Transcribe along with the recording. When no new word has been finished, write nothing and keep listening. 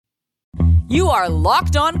You are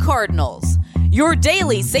Locked On Cardinals, your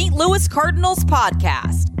daily St. Louis Cardinals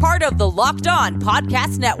podcast, part of the Locked On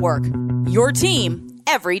Podcast Network, your team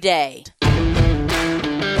every day.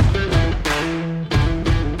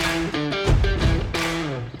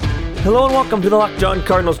 Hello and welcome to the Locked On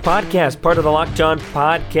Cardinals podcast, part of the Locked On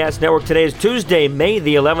Podcast Network. Today is Tuesday, May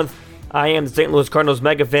the 11th. I am the St. Louis Cardinals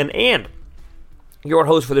mega fan and your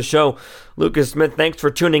host for the show, Lucas Smith. Thanks for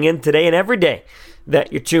tuning in today and every day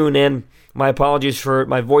that you tune in. My apologies for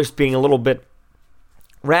my voice being a little bit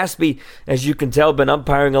raspy. As you can tell, been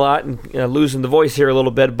umpiring a lot and losing the voice here a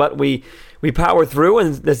little bit, but we power through,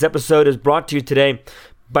 and this episode is brought to you today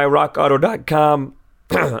by RockAuto.com.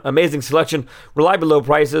 Amazing selection, reliable low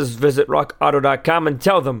prices. Visit RockAuto.com and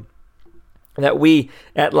tell them that we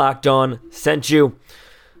at Locked On sent you.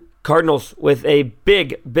 Cardinals with a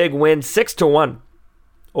big win, 6-1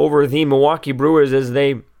 over the Milwaukee Brewers as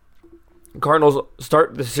Cardinals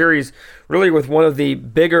start the series really with one of the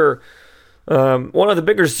bigger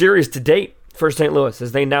series to date for St. Louis,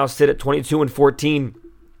 as they now sit at 22-14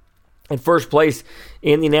 in first place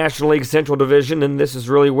in the National League Central Division, and this is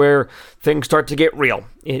really where things start to get real.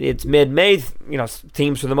 It's mid-May,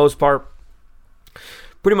 teams for the most part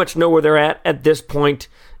pretty much know where they're at this point,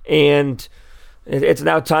 and it's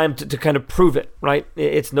now time to kind of prove it, right?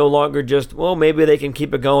 It's no longer just, well, maybe they can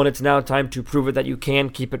keep it going. It's now time to prove it that you can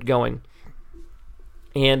keep it going.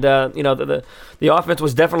 And, the offense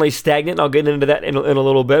was definitely stagnant. I'll get into that in a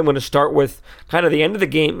little bit. I'm going to start with kind of the end of the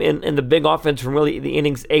game and the big offense from really the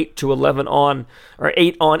innings 8 to 11 on, or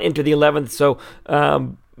 8 on into the 11th. So,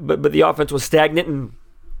 but the offense was stagnant, and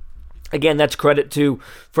again, that's credit to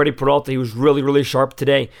Freddie Peralta. He was really sharp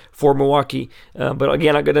today for Milwaukee. But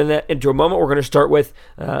again, I'll get into that into a moment. We're going to start with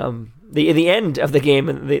the end of the game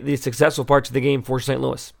and the successful parts of the game for St.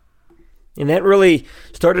 Louis. And that really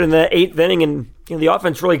started in the 8th inning, and the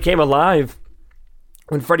offense really came alive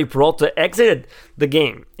when Freddie Peralta exited the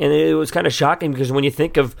game. And it was kind of shocking because when you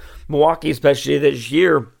think of Milwaukee, especially this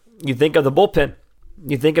year, you think of the bullpen.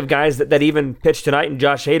 You think of guys that even pitched tonight, and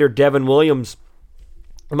Josh Hader, Devin Williams.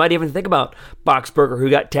 You might even think about Boxberger, who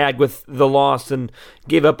got tagged with the loss and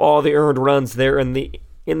gave up all the earned runs there in the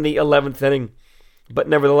 11th inning. But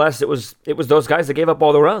nevertheless, it was those guys that gave up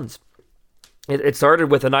all the runs. It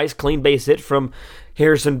started with a nice clean base hit from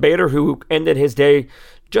Harrison Bader, who ended his day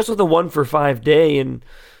just with a 1-for-5 day and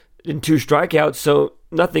 2 strikeouts, so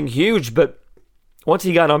nothing huge, but once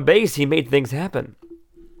he got on base, he made things happen.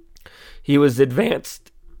 He was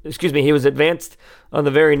advanced on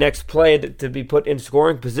the very next play to be put in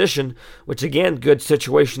scoring position, which again, good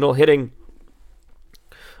situational hitting.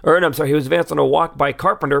 He was advanced on a walk by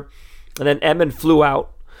Carpenter, and then Edman flew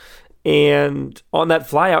out. And on that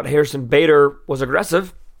flyout, Harrison Bader was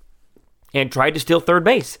aggressive and tried to steal third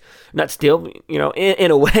base. Not steal, in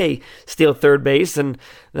a way, steal third base. And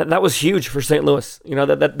that was huge for St. Louis.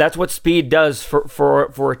 That's what speed does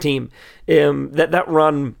for a team. That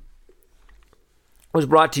run was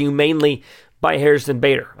brought to you mainly by Harrison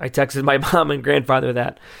Bader. I texted my mom and grandfather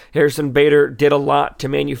that. Harrison Bader did a lot to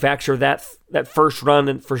manufacture that first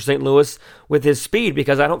run for St. Louis with his speed,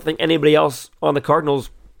 because I don't think anybody else on the Cardinals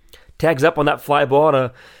tags up on that fly ball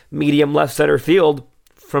to medium left center field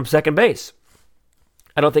from second base.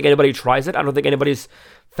 I don't think anybody tries it. I don't think anybody's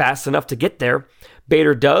fast enough to get there.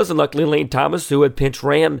 Bader does, and luckily Lane Thomas, who had pinch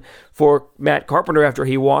ran for Matt Carpenter after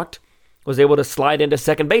he walked, was able to slide into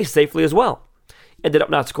second base safely as well. Ended up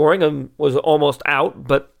not scoring and was almost out,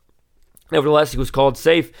 but nevertheless he was called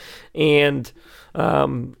safe, and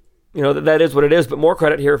that is what it is. But more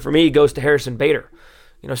credit here for me goes to Harrison Bader.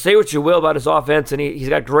 Say what you will about his offense, and he's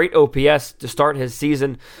got great OPS to start his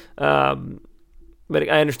season. But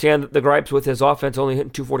I understand the gripes with his offense only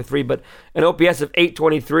hitting .243, but an OPS of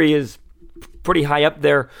 .823 is pretty high up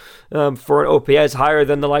there for an OPS, higher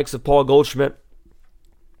than the likes of Paul Goldschmidt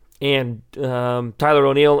and Tyler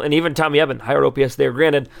O'Neill, and even Tommy Edman, higher OPS there.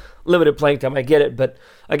 Granted, limited playing time, I get it. But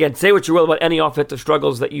again, say what you will about any offensive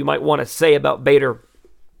struggles that you might want to say about Bader.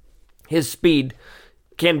 His speed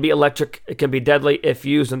can be electric. It can be deadly if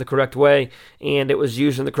used in the correct way, and it was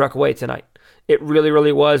used in the correct way tonight. It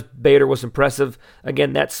really was. Bader was impressive.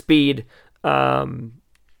 Again, that speed, that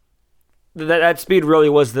speed really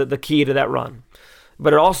was the key to that run.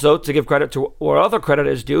 But it also, to give credit to where other credit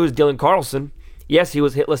is due, is Dylan Carlson. Yes, he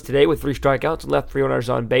was hitless today with 3 strikeouts and left 3 runners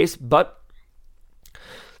on base, but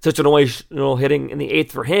situational hitting in the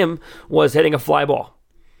 8th for him was hitting a fly ball.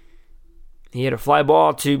 He hit a fly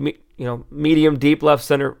ball to medium deep left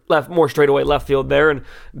center, more straightaway left field there, and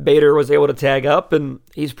Bader was able to tag up, and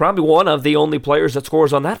he's probably one of the only players that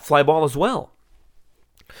scores on that fly ball as well.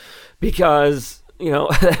 Because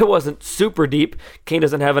it wasn't super deep. Kane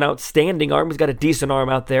doesn't have an outstanding arm. He's got a decent arm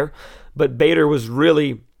out there. But Bader was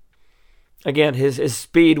really, again, his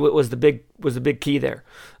speed was the big key there.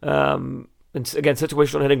 And again,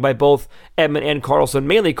 situational hitting by both Edman and Carlson.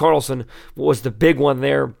 Mainly Carlson was the big one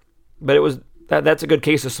there. But that's a good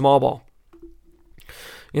case of small ball.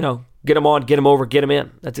 Get him on, get him over, get him in.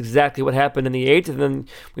 That's exactly what happened in the 8th. And then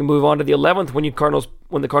we move on to the 11th when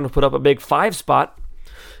the Cardinals put up a big 5 spot.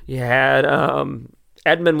 You had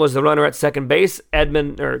Edman was the runner at second base.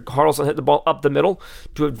 Carlson hit the ball up the middle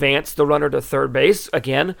to advance the runner to third base.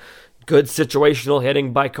 Again, good situational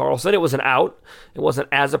hitting by Carlson. It was an out. It wasn't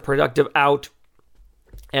as a productive out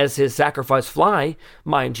as his sacrifice fly,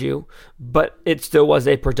 mind you, but it still was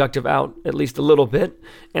a productive out, at least a little bit.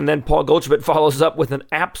 And then Paul Goldschmidt follows up with an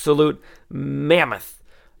absolute mammoth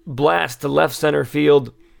blast to left center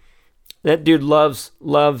field. That dude loves, I'm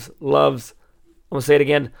going to say it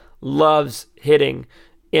again, loves hitting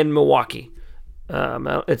in Milwaukee.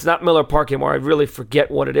 It's not Miller Park anymore. I really forget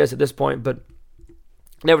what it is at this point, but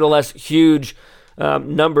nevertheless, huge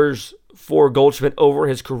numbers for Goldschmidt over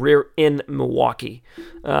his career in Milwaukee.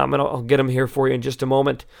 And I'll get him here for you in just a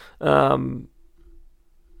moment. When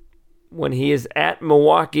he is at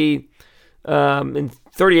Milwaukee, in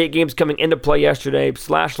 38 games coming into play yesterday,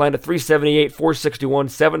 slash line of 378, 461,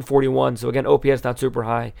 741. So again, OPS not super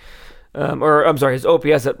high. His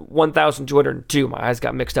OPS at 1,202. My eyes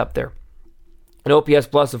got mixed up there. An OPS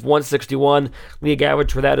plus of 161. League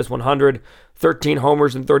average for that is 100. 13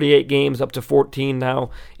 homers in 38 games, up to 14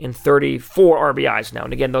 now, and 34 RBIs now.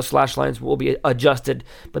 And again, those slash lines will be adjusted,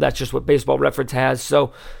 but that's just what Baseball Reference has.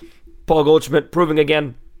 So Paul Goldschmidt proving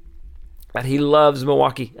again that he loves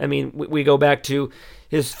Milwaukee. I mean, we go back to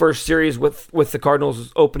his first series with the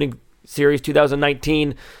Cardinals, opening series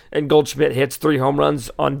 2019, and Goldschmidt hits 3 home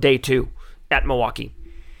runs on day 2 at Milwaukee.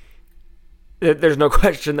 There's no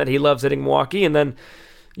question that he loves hitting Milwaukee. And then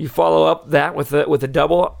you follow up that with a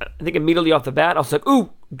double. I think immediately off the bat, I was like,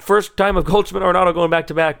 ooh, first time of Goldschmidt or Arenado going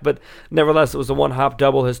back-to-back. But nevertheless, it was a one-hop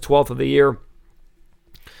double, his 12th of the year.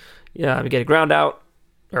 Yeah, we get a ground out,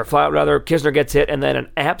 or a fly out rather. Kisner gets hit, and then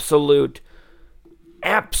an absolute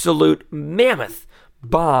mammoth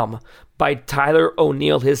bomb by Tyler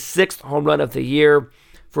O'Neill, his 6th home run of the year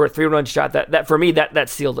for a 3-run shot. That for me, that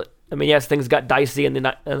sealed it. I mean, yes, things got dicey in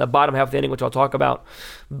the bottom half of the inning, which I'll talk about.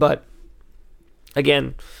 But,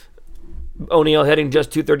 again, O'Neill hitting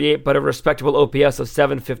just 238, but a respectable OPS of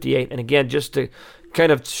 758. And, again, just to kind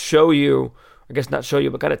of show you, I guess not show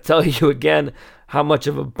you, but kind of tell you again how much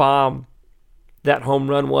of a bomb that home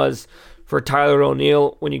run was for Tyler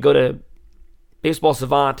O'Neill. When you go to Baseball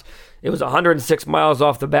Savant, it was 106 miles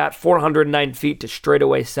off the bat, 409 feet to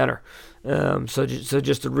straightaway center. So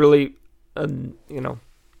just a really,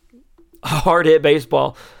 hard hit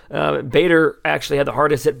baseball. Bader actually had the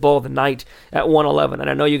hardest hit ball of the night at 111. And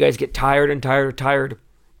I know you guys get tired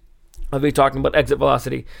of me talking about exit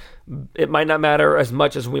velocity. It might not matter as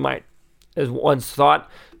much as once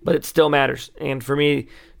thought, but it still matters. And for me,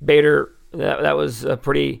 Bader, that was a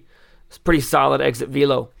pretty solid exit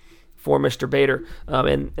velo for Mr. Bader.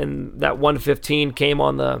 And that 115 came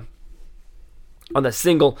on the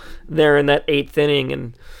single there in that 8th inning,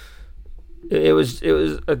 and it was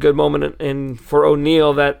a good moment. And for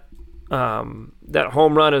O'Neill, that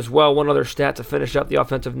home run as well, one other stat to finish up the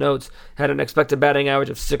offensive notes, had an expected batting average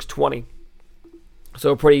of 620.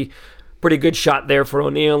 So a pretty good shot there for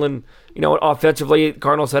O'Neill. And, offensively, the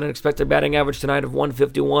Cardinals had an expected batting average tonight of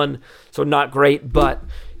 151, so not great, but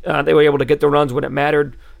they were able to get the runs when it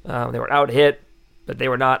mattered. They were out-hit, but they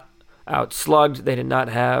were not out-slugged. They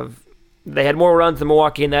had more runs than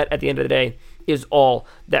Milwaukee, and that, at the end of the day, is all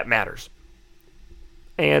that matters.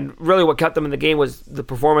 And really what kept them in the game was the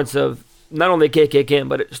performance of not only KK Kim,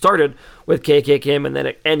 but it started with KK Kim, and then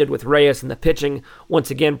it ended with Reyes, and the pitching,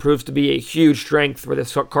 once again, proves to be a huge strength for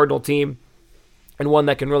this Cardinal team, and one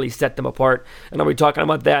that can really set them apart. And I'll be talking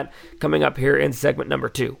about that coming up here in segment number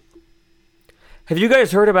 2. Have you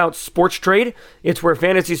guys heard about Sports Trade? It's where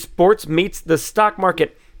fantasy sports meets the stock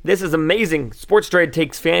market. This is amazing. Sports Trade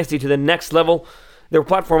takes fantasy to the next level. Their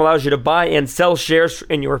platform allows you to buy and sell shares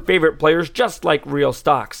in your favorite players just like real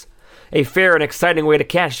stocks. A fair and exciting way to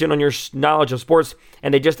cash in on your knowledge of sports,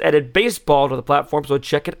 and they just added baseball to the platform, so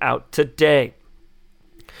check it out today.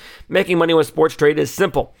 Making money with Sports Trade is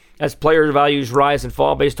simple, as player values rise and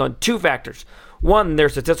fall based on 2 factors. 1, their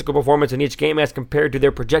statistical performance in each game as compared to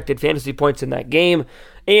their projected fantasy points in that game,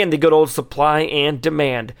 and the good old supply and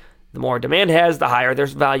demand. The more demand has, the higher their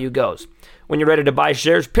value goes. When you're ready to buy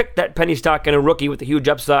shares, pick that penny stock in a rookie with a huge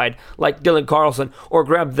upside, like Dylan Carlson, or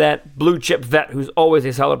grab that blue chip vet who's always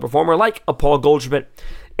a solid performer, like a Paul Goldschmidt.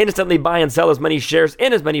 Instantly buy and sell as many shares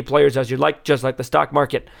in as many players as you'd like, just like the stock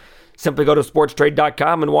market. Simply go to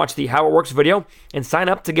sportstrade.com and watch the How It Works video and sign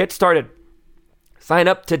up to get started. Sign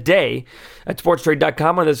up today at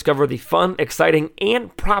sportstrade.com and discover the fun, exciting,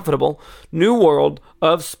 and profitable new world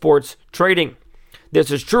of sports trading. This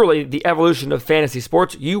is truly the evolution of fantasy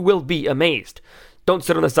sports. You will be amazed. Don't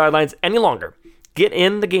sit on the sidelines any longer. Get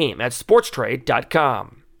in the game at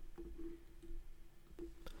sportstrade.com.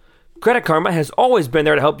 Credit Karma has always been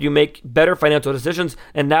there to help you make better financial decisions,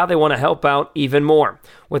 and now they want to help out even more.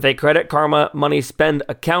 With a Credit Karma Money Spend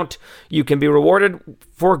account, you can be rewarded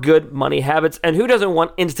for good money habits, and who doesn't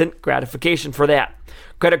want instant gratification for that?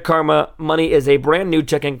 Credit Karma Money is a brand new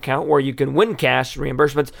checking account where you can win cash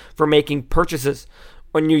reimbursements for making purchases.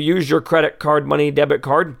 When you use your credit card money debit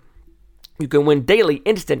card, you can win daily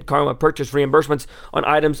instant Karma purchase reimbursements on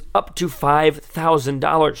items up to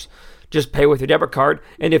 $5,000. Just pay with your debit card,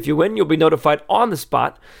 and if you win, you'll be notified on the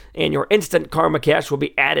spot, and your instant Karma cash will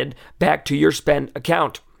be added back to your spend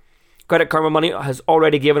account. Credit Karma Money has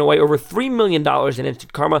already given away over $3 million in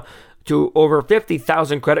instant Karma to over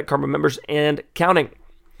 50,000 Credit Karma members and counting.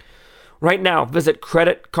 Right now, visit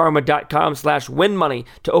creditkarma.com/winmoney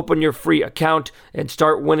to open your free account and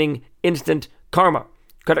start winning instant Karma.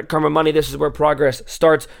 Credit Karma Money, this is where progress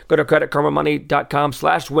starts. Go to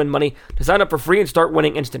creditkarmamoney.com/winmoney to sign up for free and start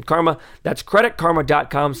winning instant Karma. That's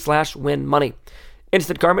creditkarma.com/winmoney.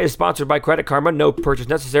 Instant Karma is sponsored by Credit Karma. No purchase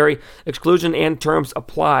necessary. Exclusion and terms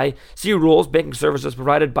apply. See rules. Banking services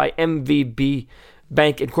provided by MVB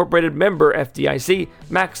Bank Incorporated, member FDIC.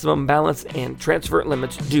 Maximum balance and transfer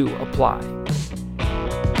limits do apply.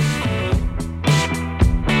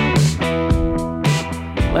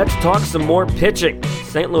 Let's talk some more pitching.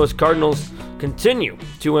 St. Louis Cardinals continue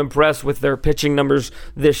to impress with their pitching numbers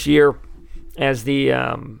this year as the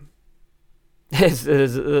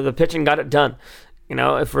pitching got it done. You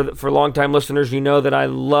know, for longtime listeners, you know that I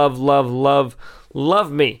love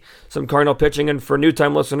me some Cardinal pitching, and for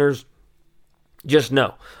new-time listeners, just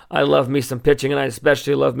know I love me some pitching, and I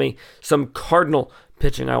especially love me some Cardinal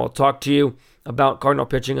pitching. I will talk to you about Cardinal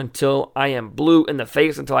pitching until I am blue in the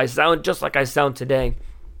face, until I sound just like I sound today.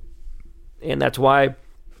 And that's why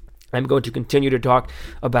I'm going to continue to talk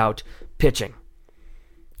about pitching.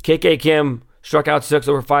 KK Kim struck out 6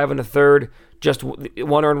 over 5 in the third, just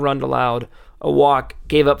 1 earned run allowed, a walk,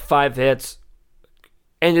 gave up 5 hits,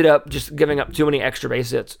 ended up just giving up too many extra base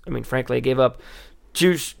hits. I mean, frankly, he gave up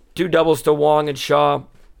two doubles to Wong and Shaw,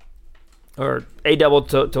 or a double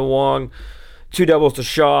to Wong, 2 doubles to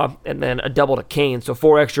Shaw, and then a double to Kane. So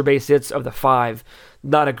 4 extra base hits of the 5.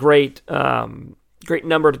 Not a great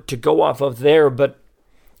number to go off of there, but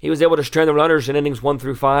he was able to strand the runners in innings 1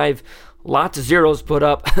 through 5. Lots of zeros put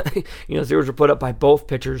up. Zeros were put up by both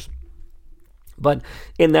pitchers. But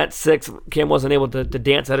in that 6th, Kim wasn't able to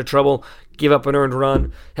dance out of trouble, give up an earned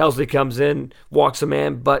run. Helsley comes in, walks a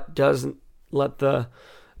man, but doesn't let the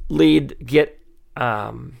lead get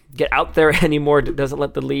out there anymore. Doesn't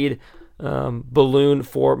let the lead balloon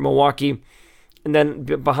for Milwaukee. And then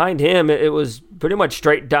behind him, it was pretty much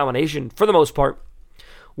straight domination for the most part.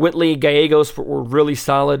 Whitley, Gallegos were really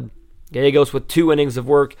solid. Gallegos with 2 innings of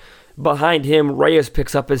work. Behind him, Reyes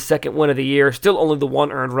picks up his 2nd win of the year. Still only the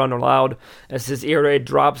 1 earned run allowed as his ERA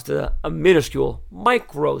drops to a minuscule,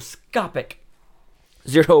 microscopic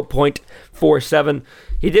 0.47.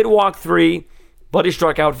 He did walk 3, but he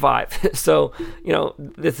struck out 5. So,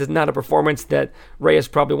 this is not a performance that Reyes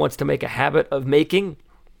probably wants to make a habit of making.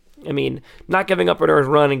 I mean, not giving up an earned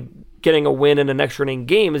run and getting a win in an extra inning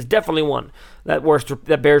game is definitely one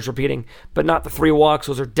that bears repeating, but not the 3 walks.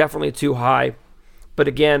 Those are definitely too high. But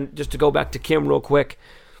again, just to go back to Kim real quick,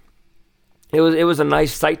 it was a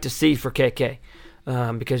nice sight to see for KK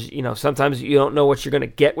because sometimes you don't know what you're going to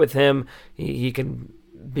get with him. He can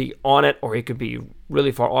be on it or he could be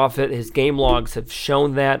really far off it. His game logs have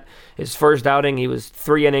shown that. His first outing, he was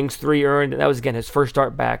 3 innings, 3 earned, and that was again his first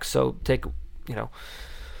start back. So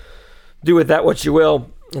do with that what you will.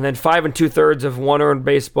 And then 5 2/3 of 1 earned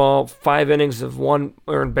baseball, 5 innings of 1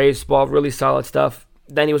 earned baseball, really solid stuff.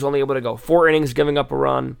 Then he was only able to go 4 innings, giving up a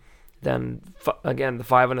run. Then again, the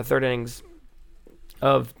 5 1/3 innings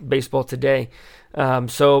of baseball today.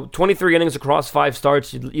 So 23 innings across 5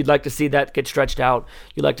 starts. You'd like to see that get stretched out.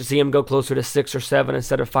 You'd like to see him go closer to 6 or 7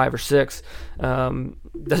 instead of 5 or 6.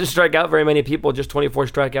 Doesn't strike out very many people, just 24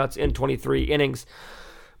 strikeouts in 23 innings.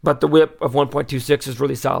 But the whip of 1.26 is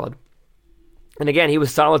really solid. And again, he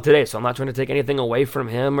was solid today, so I'm not trying to take anything away from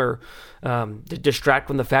him or distract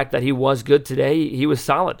from the fact that he was good today. He was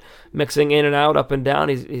solid, mixing in and out, up and down.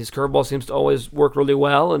 His curveball seems to always work really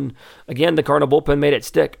well. And again, the Cardinal bullpen made it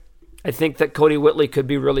stick. I think that Cody Whitley could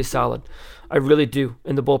be really solid. I really do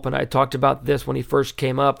in the bullpen. I talked about this when he first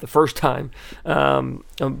came up the first time,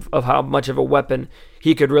 of how much of a weapon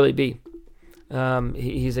he could really be.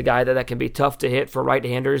 He's a guy that can be tough to hit for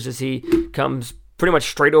right-handers as he comes pretty much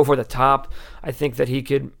straight over the top. I think that he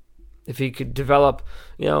could, if he could develop,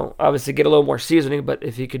 obviously get a little more seasoning, but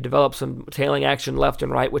if he could develop some tailing action left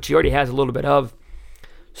and right, which he already has a little bit of,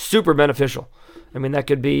 super beneficial. I mean, that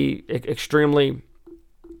could be extremely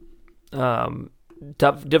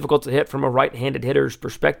tough, difficult to hit from a right-handed hitter's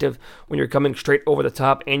perspective when you're coming straight over the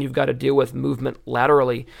top and you've got to deal with movement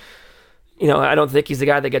laterally. I don't think he's the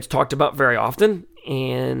guy that gets talked about very often,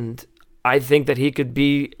 and I think that he could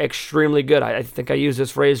be extremely good. I think I used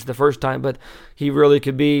this phrase the first time, but he really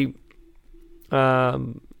could be,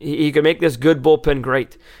 he could make this good bullpen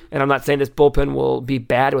great. And I'm not saying this bullpen will be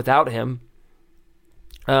bad without him,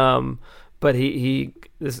 but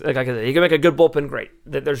like I said, he can make a good bullpen great.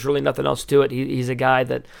 There's really nothing else to it. He's a guy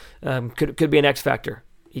that could be an X factor.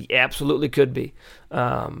 He absolutely could be.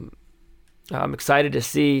 I'm excited to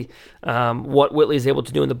see what Whitley's able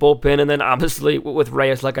to do in the bullpen, and then obviously with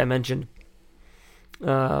Reyes, like I mentioned,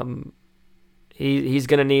 he's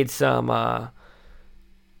going to need some. I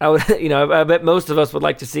bet most of us would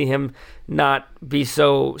like to see him not be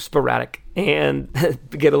so sporadic and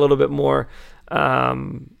get a little bit more.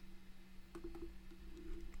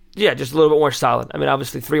 Just a little bit more solid. I mean,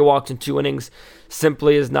 obviously 3 walks in 2 innings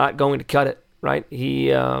simply is not going to cut it, right?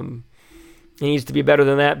 He needs to be better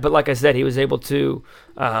than that. But like I said, he was able to,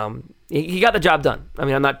 he got the job done. I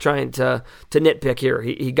mean, I'm not trying to nitpick here.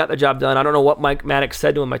 He got the job done. I don't know what Mike Maddox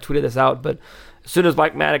said to him. I tweeted this out, but as soon as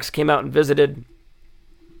Mike Maddox came out and visited,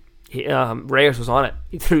 Reyes was on it.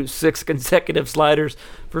 He threw 6 consecutive sliders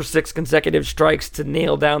for 6 consecutive strikes to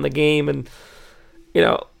nail down the game. And,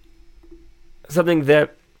 something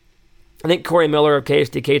that I think Corey Miller of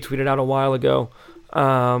KSDK tweeted out a while ago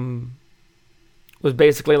was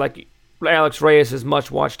basically like, Alex Reyes is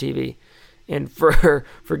must-watch TV. And for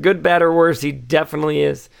good, bad, or worse, he definitely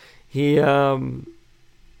is. For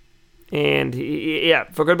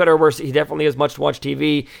good, bad, or worse, he definitely is must-watch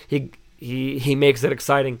TV. He makes it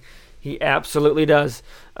exciting. He absolutely does.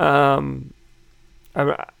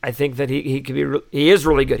 I think that he could be. He is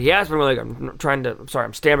really good. He has been really good.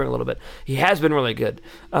 I'm stammering a little bit. He has been really good.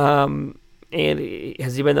 And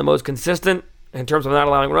has he been the most consistent in terms of not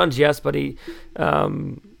allowing runs? Yes, but he,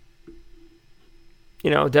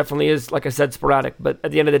 definitely is, like I said, sporadic. But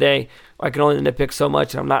at the end of the day, I can only nitpick so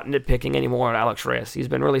much, and I'm not nitpicking anymore on Alex Reyes. He's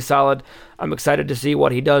been really solid. I'm excited to see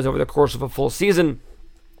what he does over the course of a full season.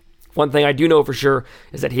 One thing I do know for sure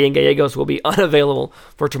is that he and Gallegos will be unavailable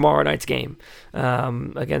for tomorrow night's game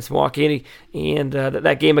against Milwaukee. And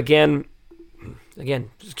that game again,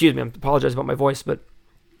 excuse me, I apologize about my voice, but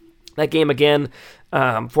that game again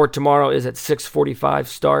for tomorrow is at 6:45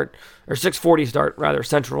 start, or 6:40 start, rather,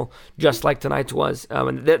 Central, just like tonight's was.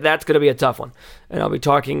 And that's going to be a tough one. And I'll be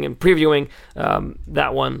talking and previewing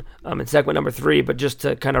that one in segment number 3. But just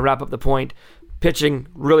to kind of wrap up the point, pitching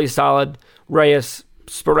really solid. Reyes,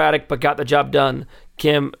 sporadic, but got the job done.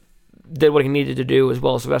 Kim did what he needed to do, as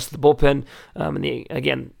well as the rest of the bullpen.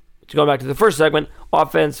 Again, going back to the first segment,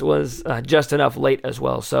 offense was just enough late as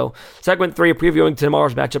well. So segment 3, previewing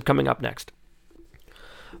tomorrow's matchup, coming up next.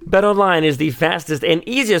 BetOnline is the fastest and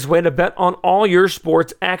easiest way to bet on all your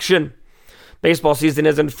sports action. Baseball season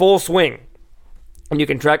is in full swing, and you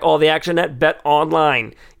can track all the action at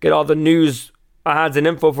BetOnline. Get all the news, odds, and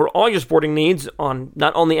info for all your sporting needs on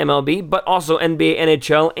not only MLB, but also NBA,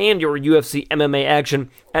 NHL, and your UFC MMA action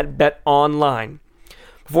at BetOnline.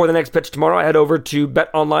 Before the next pitch tomorrow, head over to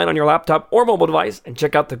BetOnline on your laptop or mobile device and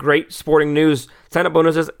check out the great sporting news, sign-up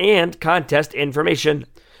bonuses, and contest information.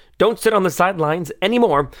 Don't sit on the sidelines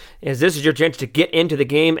anymore, as this is your chance to get into the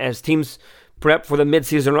game as teams prep for the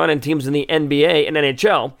midseason run and teams in the NBA and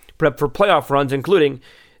NHL prep for playoff runs, including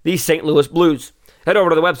the St. Louis Blues. Head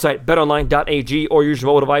over to the website, betonline.ag, or use your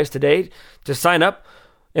mobile device today to sign up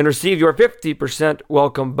and receive your 50%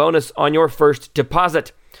 welcome bonus on your first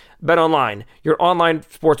deposit. BetOnline, your online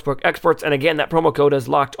sportsbook experts, and again, that promo code is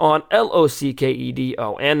locked on,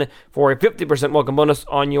 LOCKEDON, for a 50% welcome bonus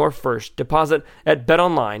on your first deposit at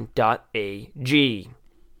betonline.ag.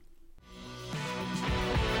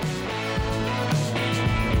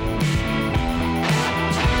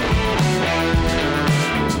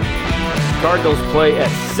 Cardinals play at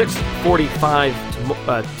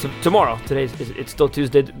 6:45 tomorrow. It's still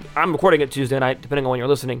Tuesday. I'm recording it Tuesday night, depending on when you're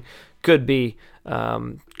listening. Could be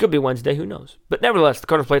Wednesday. Who knows? But nevertheless, the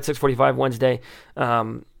Cardinals play at 6:45 Wednesday,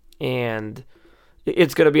 and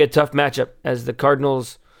it's going to be a tough matchup as the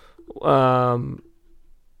Cardinals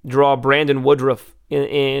draw Brandon Woodruff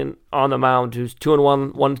on the mound, who's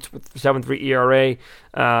 2-1, 1.73 ERA.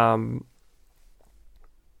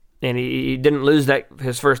 And he didn't lose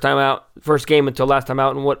his first game until last time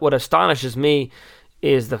out. And what astonishes me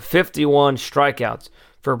is the 51 strikeouts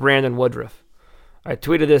for Brandon Woodruff. I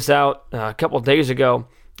tweeted this out a couple of days ago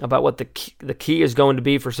about what the key is going to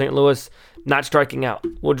be for St. Louis, not striking out.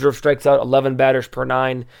 Woodruff strikes out 11 batters per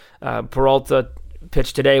 9. Peralta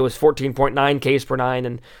pitched today was 14.9 Ks per 9,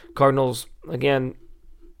 and Cardinals, again,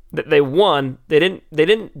 they won. They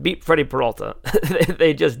didn't beat Freddie Peralta.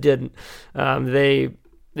 They just didn't. They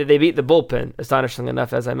beat the bullpen, astonishingly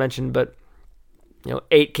enough, as I mentioned, but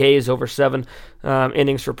 8 Ks over 7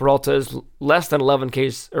 innings for Peralta is less than 11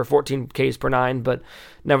 Ks or 14 Ks per 9, but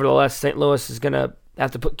nevertheless, St. Louis is going to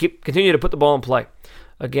have to continue to put the ball in play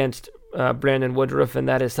against Brandon Woodruff, and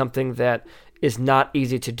that is something that is not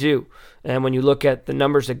easy to do. And when you look at the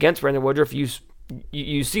numbers against Brandon Woodruff,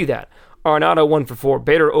 you see that. Arenado 1 for 4,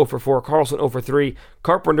 Bader 0 for 4, Carlson 0 for 3,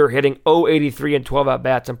 Carpenter hitting .083 in 12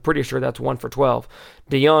 at-bats. I'm pretty sure that's 1 for 12.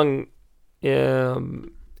 DeYoung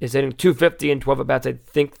is hitting .250 in 12 at-bats. I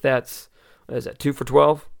think that's, what is that, 2 for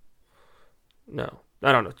 12? No,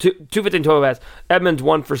 I don't know. 250 in 12 at-bats. Edmonds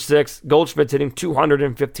 1 for 6, Goldschmidt's hitting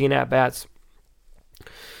 215 at-bats.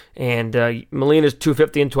 And Molina's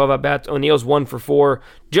 250 in 12 at-bats. O'Neill's 1 for 4.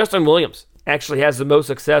 Justin Williams actually has the most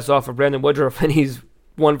success off of Brandon Woodruff, and he's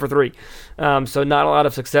 1 for 3. So not a lot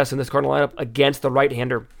of success in this Cardinal lineup against the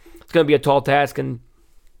right-hander. It's going to be a tall task, and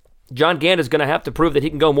John Gant is going to have to prove that he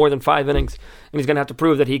can go more than 5 innings, and he's going to have to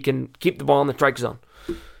prove that he can keep the ball in the strike zone.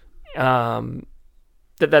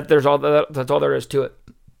 That's all there is to it.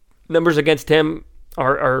 Numbers against him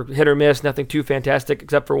are hit or miss, nothing too fantastic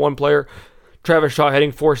except for one player. Travis Shaw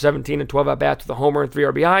hitting .417 in 12 at-bats with a homer and 3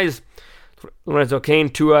 RBIs. Lorenzo Cain,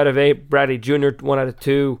 2 out of 8. Bradley Jr., 1 out of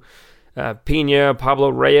 2. Pena, Pablo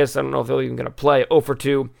Reyes, I don't know if they're even going to play, 0 for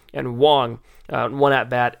 2. And Wong, 1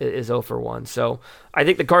 at-bat, is 0 for 1. So I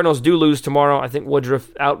think the Cardinals do lose tomorrow. I think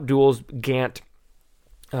Woodruff outduels Gant.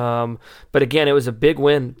 But again, it was a big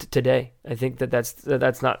win today. I think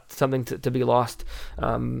that's not something to be lost.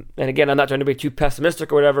 And again, I'm not trying to be too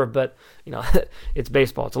pessimistic or whatever, but it's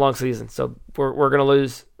baseball. It's a long season, so we're going to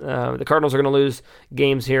lose. The Cardinals are going to lose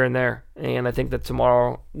games here and there, and I think that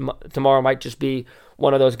tomorrow might just be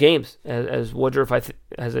one of those games as Woodruff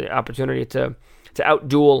has an opportunity to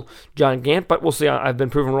outduel John Gant. But we'll see. I've been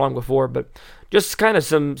proven wrong before. But just kind of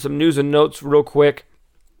some news and notes real quick.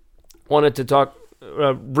 Wanted to talk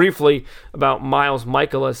briefly about Miles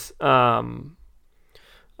Mikolas.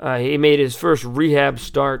 He made his first rehab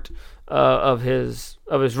start of his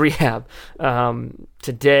rehab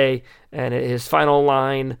today, and his final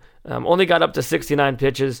line only got up to 69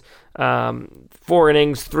 pitches, 4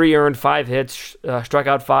 innings, 3 earned, 5 hits, struck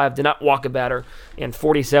out 5, did not walk a batter, and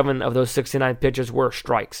 47 of those 69 pitches were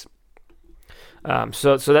strikes.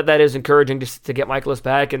 So that is encouraging to get Mikolas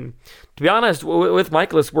back. And to be honest, with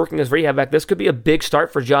Mikolas working his rehab back, this could be a big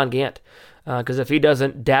start for John Gant. Because if he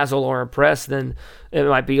doesn't dazzle or impress, then it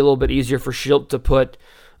might be a little bit easier for Schilt to put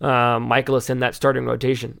Mikolas in that starting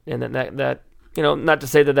rotation. And then that not to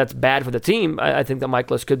say that that's bad for the team. I think that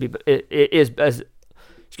Mikolas could be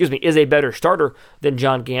is a better starter than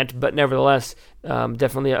John Gant, but nevertheless,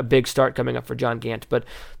 definitely a big start coming up for John Gant. But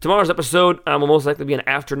tomorrow's episode will most likely be an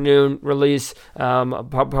afternoon release,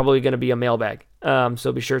 probably going to be a mailbag.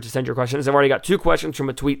 So be sure to send your questions. I've already got 2 questions from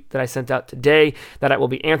a tweet that I sent out today that I will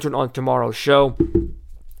be answering on tomorrow's show.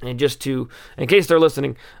 And just in case they're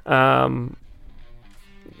listening, I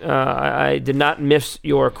did not miss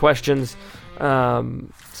your questions.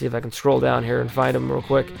 See if I can scroll down here and find them real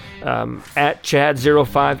quick. At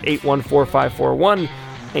Chad05814541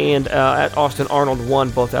 and at Austin Arnold 1,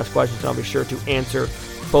 both asked questions, and I'll be sure to answer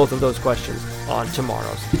both of those questions on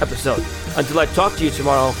tomorrow's episode. Until I talk to you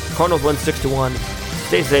tomorrow, Cardinals win 6-1.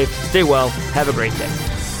 Stay safe, stay well, have a great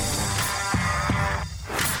day.